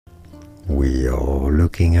We are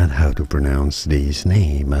looking at how to pronounce this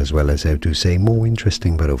name, as well as how to say more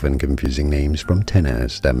interesting but often confusing names from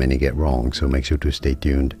tenors that many get wrong, so make sure to stay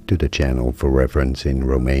tuned to the channel. For reference, in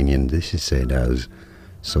Romanian this is said as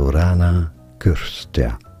Sorana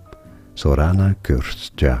Cîrstea, Sorana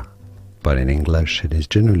Cîrstea, but in English it is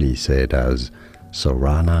generally said as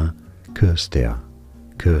Sorana Cîrstea,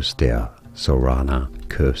 Cîrstea, Sorana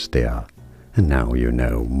Cîrstea. And now you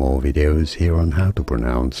know. More videos here on how to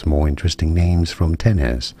pronounce more interesting names from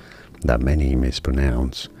tenors that many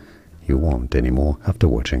mispronounce. You won't anymore after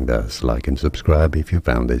watching this. Like and subscribe if you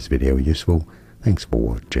found this video useful. Thanks for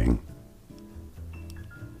watching.